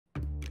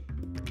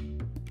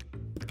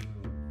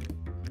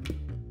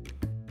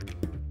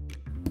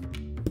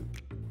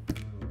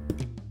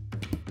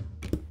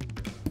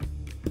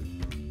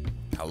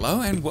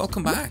Hello and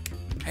welcome back.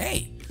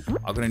 Hey,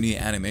 I've got a new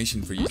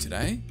animation for you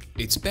today.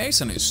 It's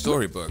based on a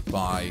storybook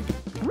by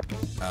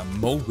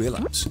Mo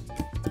Willems.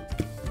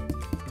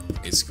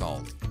 It's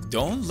called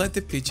Don't Let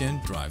the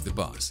Pigeon Drive the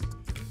Bus.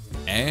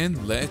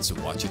 And let's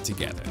watch it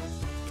together.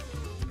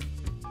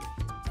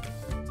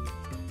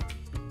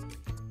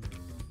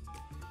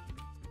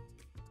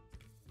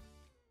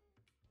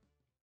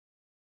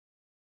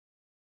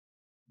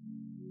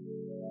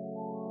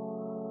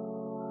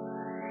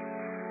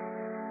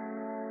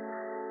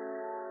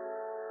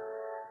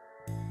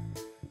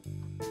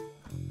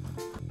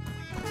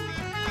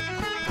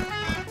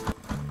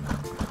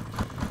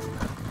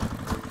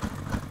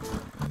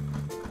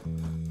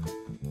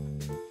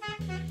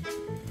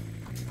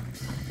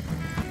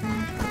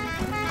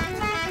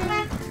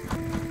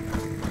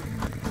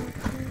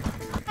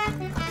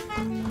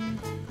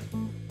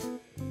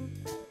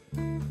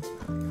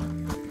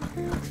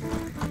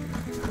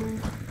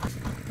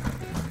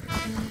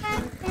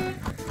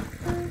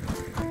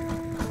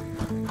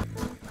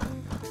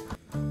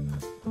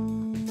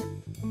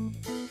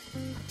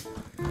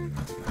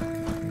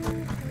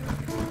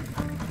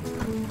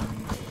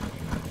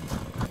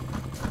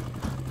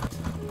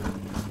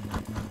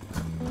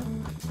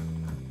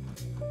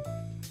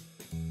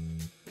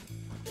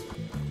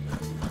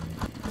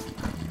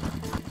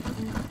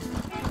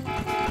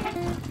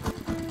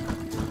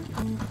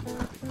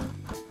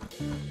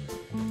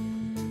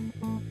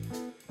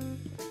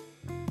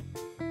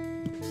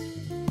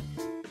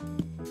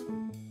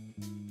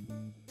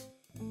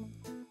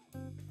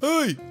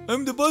 Hi,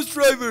 I'm the bus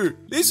driver.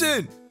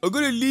 Listen, I'm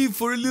gonna leave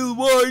for a little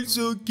while,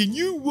 so can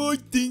you watch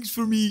things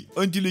for me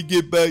until I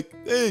get back?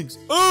 Thanks.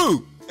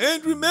 Oh,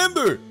 and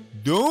remember,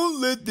 don't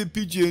let the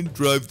pigeon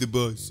drive the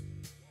bus.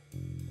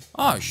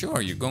 Oh,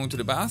 sure, you're going to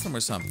the bathroom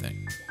or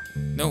something.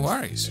 No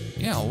worries.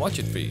 Yeah, I'll watch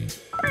it for you.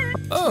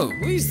 Oh,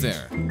 who is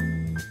there?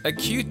 A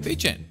cute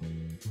pigeon.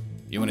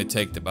 You want to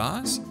take the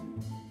bus?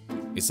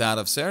 It's out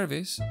of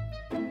service.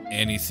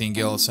 Anything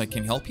else I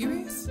can help you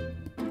with?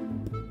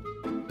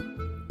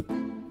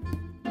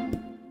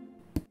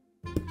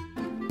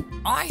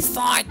 I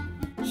thought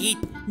he'd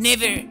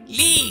never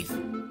leave.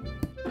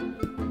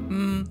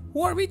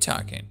 Who are we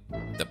talking?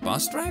 The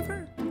bus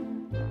driver?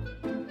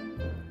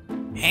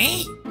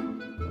 Hey,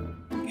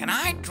 can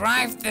I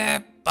drive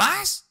the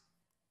bus?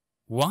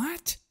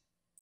 What?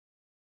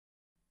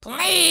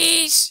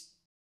 Please?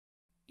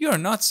 You're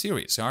not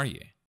serious, are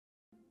you?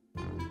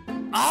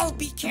 I'll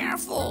be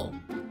careful.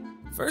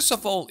 First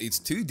of all, it's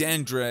too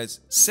dangerous.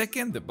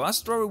 Second, the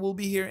bus driver will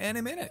be here any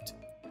minute.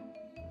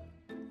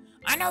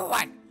 I know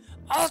what.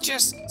 I'll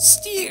just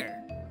steer.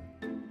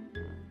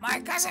 My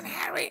cousin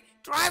Harry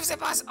drives the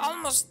bus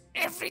almost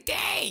every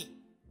day.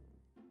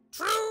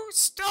 True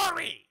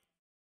story.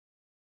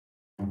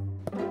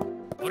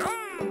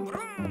 Vroom,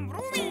 vroom,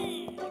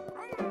 vroomy.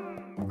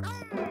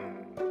 Vroom,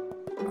 vroom.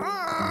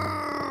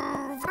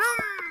 Oh,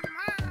 vroom.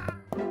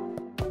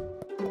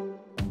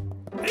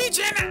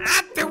 Pigeon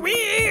at the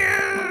wheel.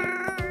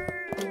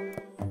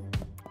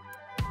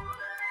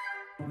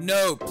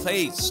 No,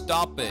 please,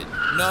 stop it.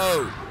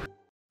 No.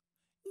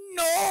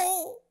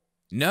 No.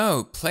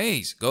 No,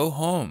 please, go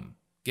home.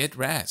 Get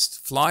rest.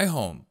 Fly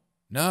home.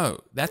 No,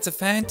 that's a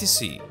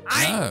fantasy.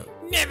 I No.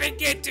 never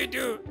get to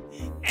do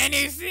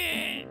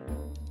anything.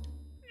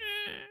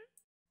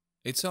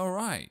 It's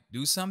alright.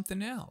 Do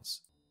something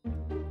else.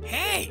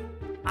 Hey,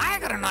 I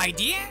got an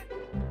idea.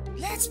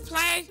 Let's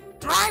play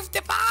Drive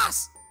the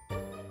Bus.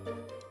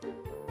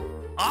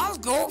 I'll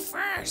go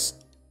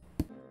first.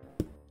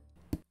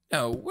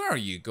 No, where are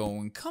you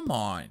going? Come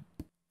on.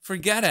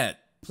 Forget it,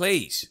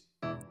 please.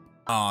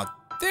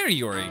 There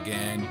you are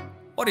again.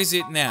 What is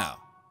it now?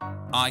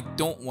 I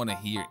don't want to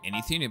hear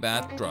anything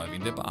about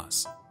driving the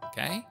bus,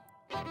 okay?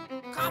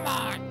 Come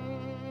on.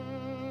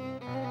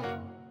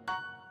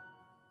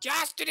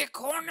 Just to the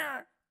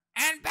corner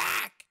and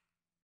back.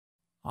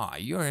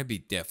 You're a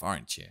bit deaf,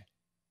 aren't you?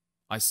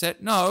 I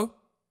said no.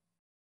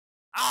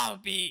 I'll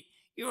be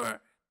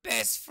your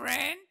best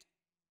friend.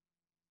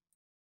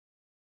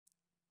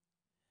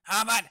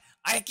 How about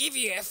I give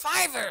you a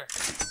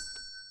 $5?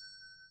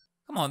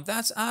 Come on,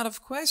 that's out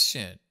of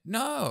question.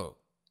 No.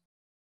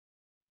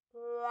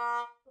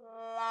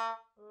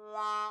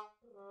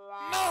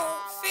 No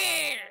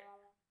fair.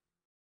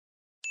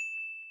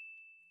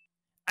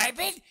 I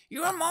bet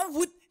your mom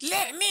would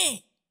let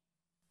me.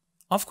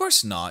 Of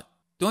course not.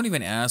 Don't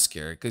even ask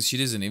her, because she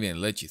doesn't even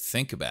let you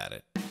think about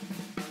it.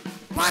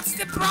 What's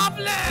the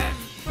problem?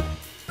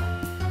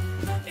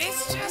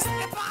 It's just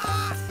the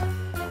bus.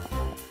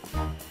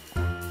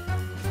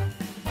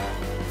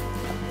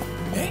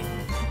 Hey,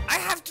 I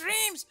have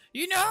dreams,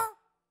 you know?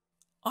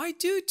 I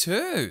do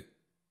too.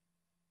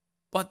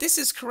 But this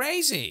is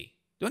crazy.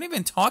 Don't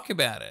even talk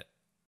about it.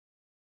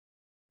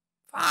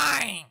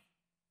 Fine.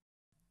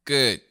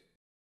 Good.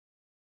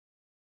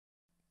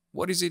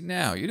 What is it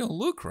now? You don't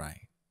look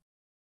right.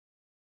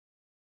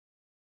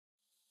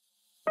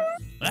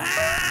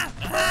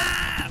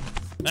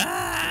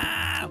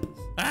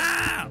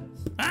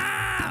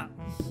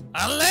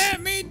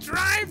 Let me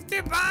drive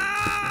the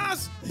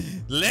bus.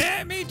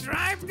 Let me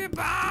drive the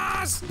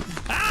bus!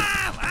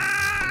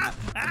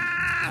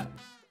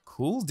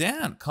 Cool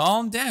down,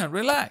 calm down,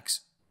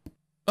 relax.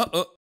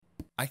 Uh-oh,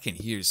 I can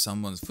hear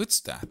someone's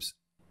footsteps.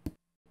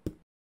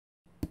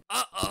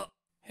 Uh-oh.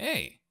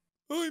 Hey.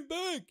 I'm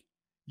back.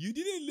 You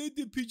didn't let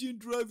the pigeon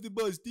drive the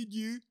bus, did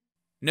you?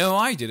 No,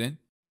 I didn't.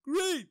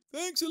 Great,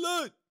 thanks a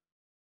lot.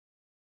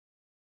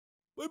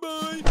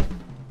 Bye-bye.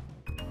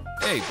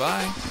 Hey,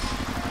 bye.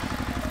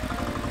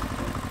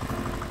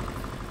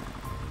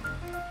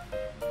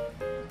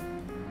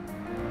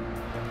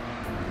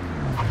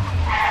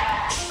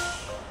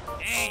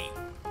 Hey,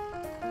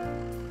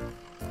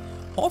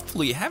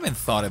 Hopefully you haven't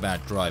thought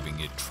about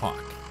driving a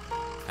truck,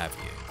 have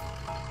you?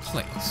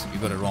 Please, you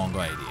got a wrong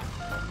idea.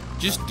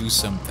 Just do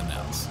something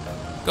else.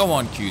 Go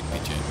on, cute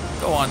pigeon.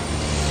 Go on.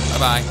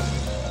 Bye-bye.